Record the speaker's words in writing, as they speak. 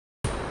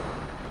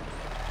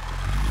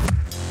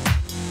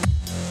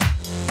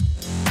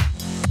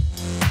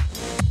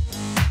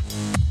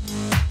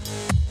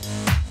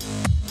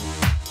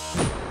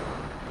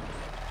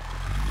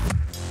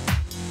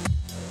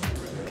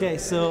Okay,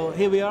 so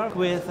here we are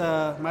with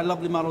my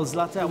lovely model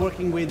Zlata,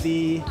 working with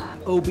the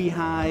Oh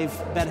Beehive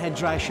Bedhead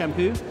Dry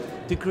Shampoo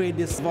to create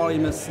this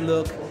voluminous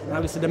look. And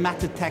obviously the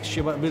matted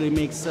texture what really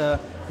makes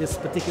this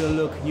particular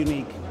look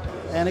unique.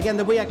 And again,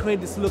 the way I create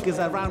this look is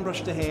I round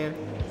brush the hair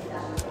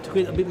to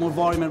create a bit more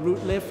volume and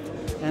root lift.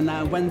 And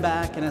I went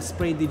back and I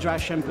sprayed the dry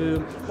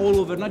shampoo all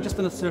over, not just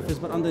on the surface,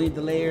 but underneath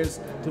the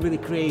layers to really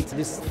create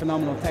this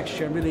phenomenal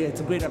texture. Really,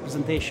 it's a great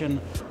representation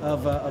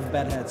of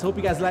bedheads. Hope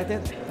you guys liked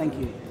it. Thank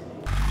you.